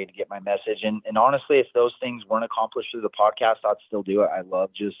there, a way to get my message. And honestly, if those things weren't accomplished through the podcast, I'd still do it. I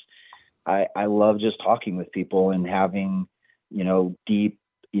love just talking with people and having, deep,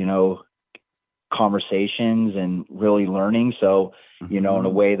 conversations and really learning. So, in a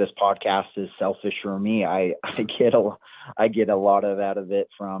way, this podcast is selfish for me. I get a lot out of it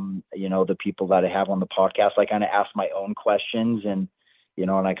from, the people that I have on the podcast. I kind of ask my own questions and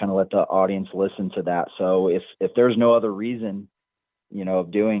I kind of let the audience listen to that. So if there's no other reason,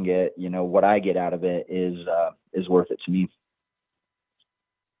 of doing it, what I get out of it is worth it to me.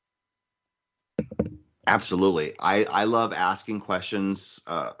 Absolutely. I love asking questions.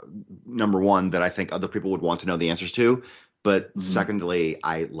 Number one, that I think other people would want to know the answers to. But secondly,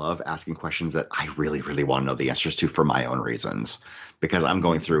 I love asking questions that I really, really want to know the answers to for my own reasons, because I'm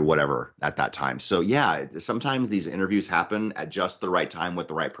going through whatever at that time. So yeah, sometimes these interviews happen at just the right time with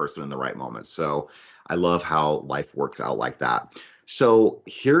the right person in the right moment. So I love how life works out like that. So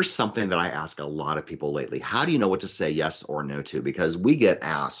here's something that I ask a lot of people lately. How do you know what to say yes or no to? Because we get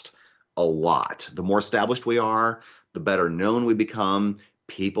asked a lot. The more established we are, the better known we become.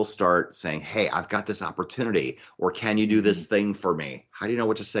 People start saying, hey, I've got this opportunity, or can you do this thing for me? How do you know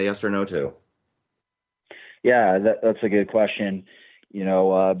what to say yes or no to? Yeah, that's a good question.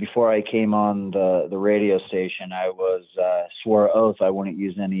 Before I came on the radio station, I was swore oath I wouldn't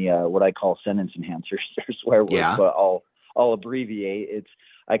use any what I call sentence enhancers or swear words, but I'll abbreviate.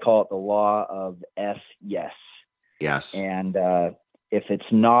 I call it the law of F yes. Yes. And if it's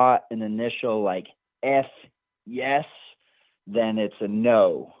not an initial like F yes, then it's a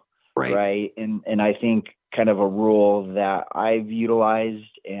no, right? And I think kind of a rule that I've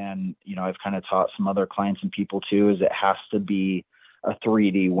utilized and, I've kind of taught some other clients and people too, is it has to be a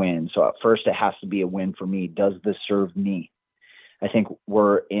 3D win. So at first it has to be a win for me. Does this serve me? I think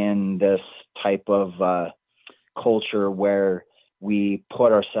we're in this type of culture where we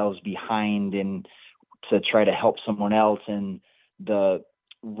put ourselves behind and to try to help someone else, and the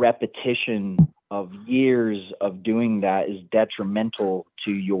repetition of years of doing that is detrimental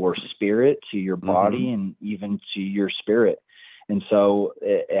to your spirit, to your body, and even to your spirit. And so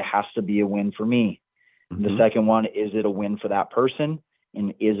it has to be a win for me. The second one, is it a win for that person?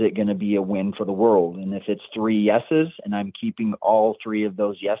 And is it going to be a win for the world? And if it's 3 yeses and I'm keeping all 3 of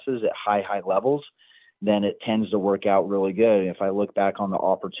those yeses at high levels, then it tends to work out really good. If I look back on the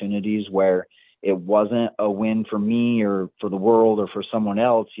opportunities where it wasn't a win for me or for the world or for someone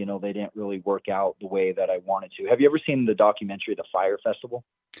else, they didn't really work out the way that I wanted to. Have you ever seen the documentary, The Fyre Festival?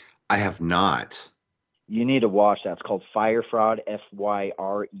 I have not. You need to watch that. It's called Fyre Fraud,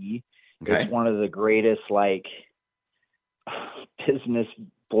 Fyre. Okay. It's one of the greatest business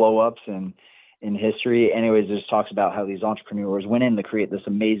blow-ups in history. Anyways, it just talks about how these entrepreneurs went in to create this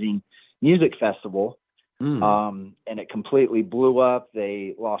amazing music festival And it completely blew up.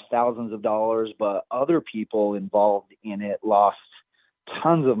 They lost thousands of dollars, but other people involved in it lost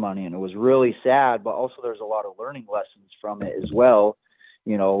tons of money, and it was really sad. But also, there's a lot of learning lessons from it as well.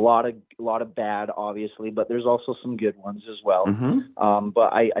 You know, a lot of bad, obviously, but there's also some good ones as well.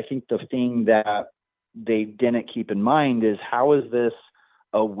 But I think the thing that they didn't keep in mind is, how is this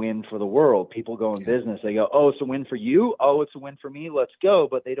a win for the world? People go in business, they go, oh, it's a win for you. Oh, it's a win for me. Let's go.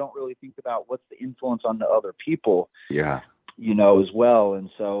 But they don't really think about what's the influence on the other people, you know, as well. And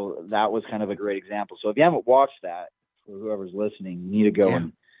so that was kind of a great example. So if you haven't watched that, for whoever's listening, you need to go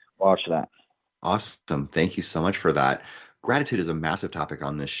and watch that. Awesome. Thank you so much for that. Gratitude is a massive topic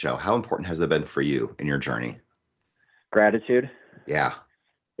on this show. How important has it been for you in your journey? Gratitude? Yeah.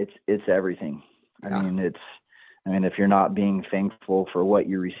 It's everything. I mean, if you're not being thankful for what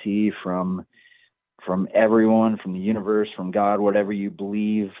you receive from everyone, from the universe, from God, whatever you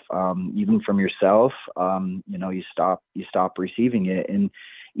believe, even from yourself, you know, you stop receiving it. And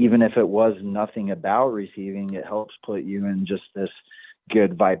even if it was nothing about receiving, it helps put you in just this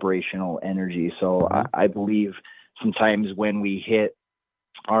good vibrational energy. So I believe sometimes when we hit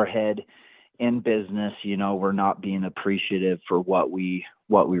our head in business, you know, we're not being appreciative for what we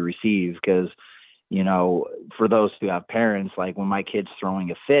receive. Because, you know, for those who have parents, like when my kid's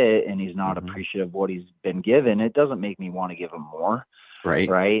throwing a fit and he's not appreciative of what he's been given, it doesn't make me want to give him more. Right.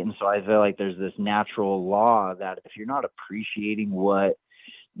 And so I feel like there's this natural law that if you're not appreciating what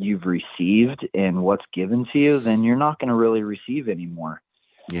you've received and what's given to you, then you're not going to really receive anymore.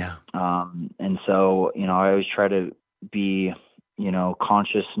 Yeah. And so, you know, I always try to be, you know,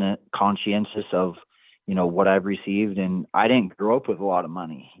 conscientious of, you know, what I've received. And I didn't grow up with a lot of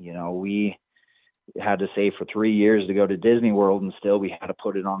money. You know, we had to save for 3 years to go to Disney World, and still we had to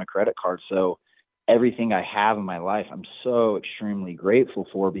put it on a credit card. So everything I have in my life, I'm so extremely grateful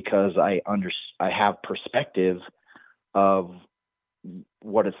for, because I have perspective of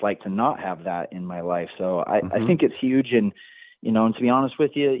what it's like to not have that in my life. So I think it's huge. And, you know, and to be honest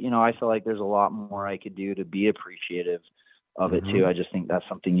with you, you know, I feel like there's a lot more I could do to be appreciative of it too. I just think that's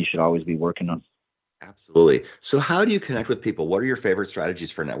something you should always be working on. Absolutely. So how do you connect with people? What are your favorite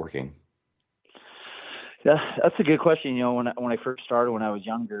strategies for networking? Yeah, that's a good question. You know, when I first started, when I was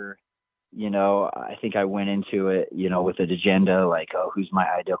younger, you know, I think I went into it, you know, with an agenda, like, oh, who's my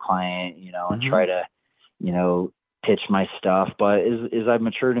ideal client, you know, and try to, you know, pitch my stuff. But as I've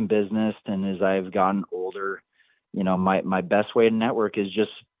matured in business and as I've gotten older, you know, my best way to network is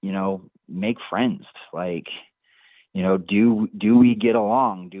just, you know, make friends. Like, you know, do we get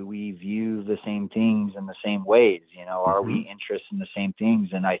along? Do we view the same things in the same ways? You know, are we interested in the same things?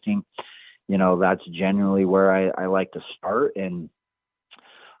 And I think, you know, that's generally where I like to start, and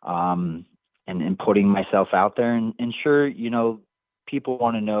putting myself out there, and sure, you know, people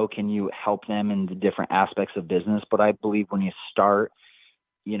want to know, can you help them in the different aspects of business? But I believe when you start,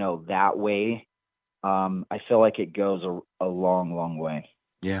 you know, that way, I feel like it goes a long, long way.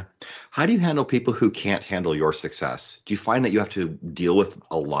 Yeah. How do you handle people who can't handle your success? Do you find that you have to deal with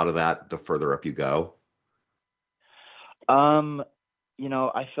a lot of that the further up you go? You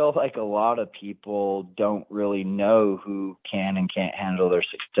know, I feel like a lot of people don't really know who can and can't handle their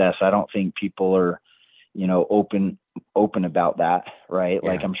success. I don't think people are, you know, open about that, right? Yeah.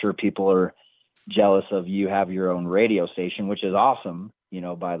 Like, I'm sure people are jealous of you have your own radio station, which is awesome, you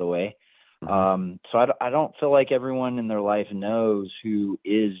know, by the way. So I don't feel like everyone in their life knows who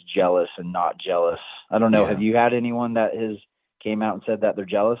is jealous and not jealous. I don't know. Yeah. Have you had anyone that has came out and said that they're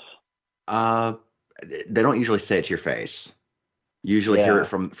jealous? They don't usually say it to your face. You usually hear it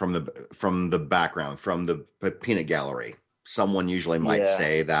from the background, from the peanut gallery. Someone usually might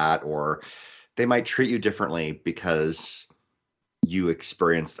say that, or they might treat you differently because you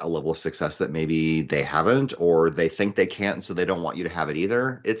experienced a level of success that maybe they haven't, or they think they can't, and so they don't want you to have it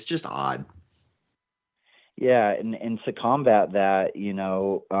either. It's just odd. Yeah, and to combat that, you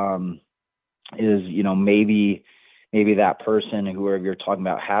know, is, you know, maybe that person, whoever you're talking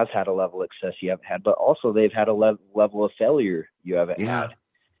about, has had a level of success you haven't had, but also they've had a level of failure you haven't had.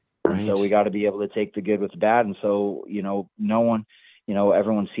 Right. And so we got to be able to take the good with the bad. And so, you know, no one, you know,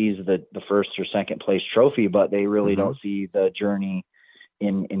 everyone sees the first or second place trophy, but they really don't see the journey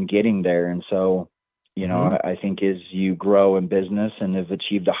in getting there. And so, you know, I think as you grow in business and have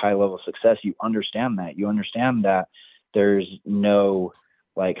achieved a high level of success, you understand that there's no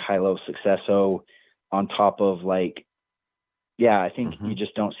like high level success. So on top of like, I think you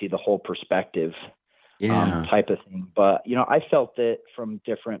just don't see the whole perspective type of thing. But, you know, I felt it from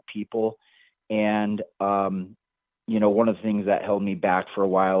different people. And, you know, one of the things that held me back for a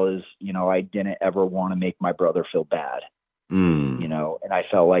while is, you know, I didn't ever want to make my brother feel bad, you know, and I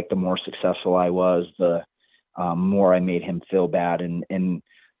felt like the more successful I was, the more I made him feel bad. And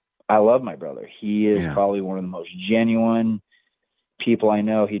I love my brother. He is probably one of the most genuine people I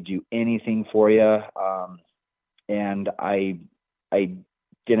know. He'd do anything for you. And I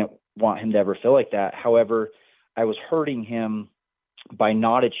didn't want him to ever feel like that. However, I was hurting him by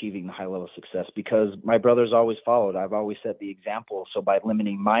not achieving the high level success, because my brother's always followed. I've always set the example. So by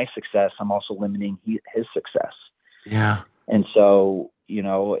limiting my success, I'm also limiting his success. Yeah. And so, you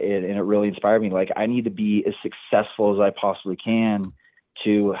know, it really inspired me. Like, I need to be as successful as I possibly can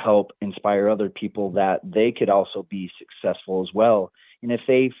to help inspire other people that they could also be successful as well. And if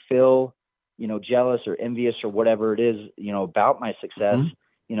they feel, you know, jealous or envious or whatever it is, you know, about my success,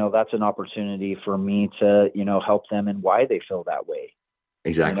 you know, that's an opportunity for me to, you know, help them and why they feel that way.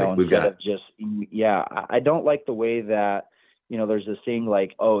 Exactly. You know, I don't like the way that, you know, there's this thing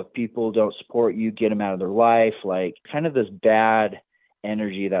like, oh, if people don't support you, get them out of their life. Like, kind of this bad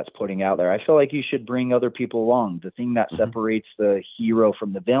energy that's putting out there. I feel like you should bring other people along. The thing that separates the hero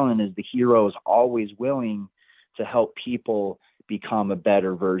from the villain is the hero is always willing to help people become a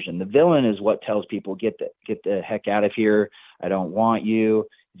better version. The villain is what tells people, get the heck out of here. I don't want you.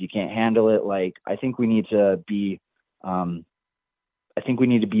 If you can't handle it. Like, I think we need to be,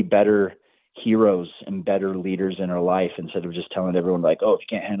 better heroes and better leaders in our life, instead of just telling everyone like, oh, if you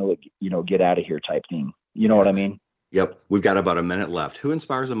can't handle it, you know, get out of here type thing. You know what I mean? Yep. We've got about a minute left. Who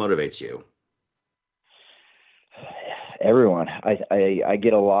inspires and motivates you? Everyone. I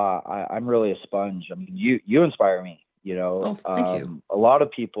get a lot. I'm really a sponge. I mean, you inspire me, you know. Thank you. A lot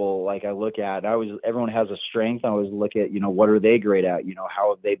of people, like, I look at, everyone has a strength. I always look at, you know, what are they great at? You know,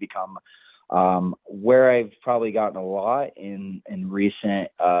 how have they become, where I've probably gotten a lot in recent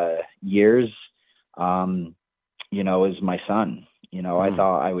years, you know, is my son. You know, I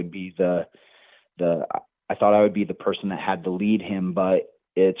thought I would be the person that had to lead him, but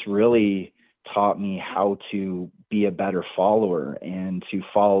it's really taught me how to be a better follower and to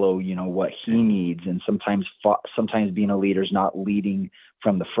follow, you know, what he needs. And sometimes being a leader is not leading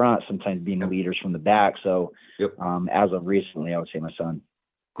from the front, sometimes being a leader is from the back. So as of recently, I would say my son.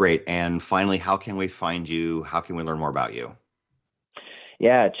 Great. And finally, how can we find you? How can we learn more about you?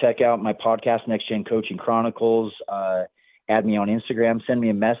 Yeah, check out my podcast, Next Gen Coaching Chronicles. Add me on Instagram, send me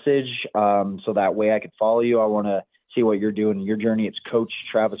a message so that way I could follow you. I want to see what you're doing in your journey. It's Coach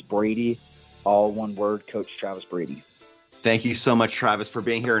Travis Brady, all one word, Coach Travis Brady. Thank you so much, Travis, for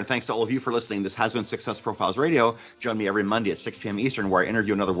being here. And thanks to all of you for listening. This has been Success Profiles Radio. Join me every Monday at 6 p.m. Eastern, where I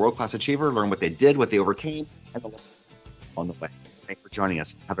interview another world-class achiever, learn what they did, what they overcame, and the lesson on the way. Thanks for joining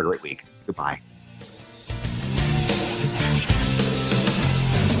us. Have a great week. Goodbye.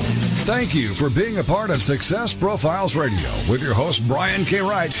 Thank you for being a part of Success Profiles Radio with your host, Brian K.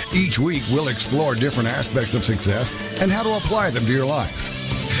 Wright. Each week, we'll explore different aspects of success and how to apply them to your life.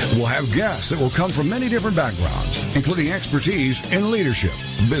 We'll have guests that will come from many different backgrounds, including expertise in leadership,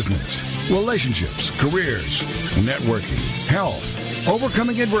 business, relationships, careers, networking, health,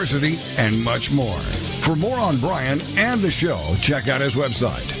 overcoming adversity, and much more. For more on Brian and the show, check out his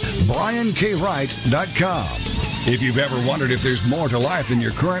website, briankwright.com. If you've ever wondered if there's more to life than you're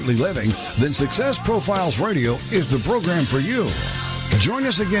currently living, then Success Profiles Radio is the program for you. Join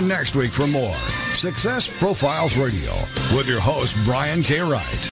us again next week for more Success Profiles Radio with your host, Brian K. Wright.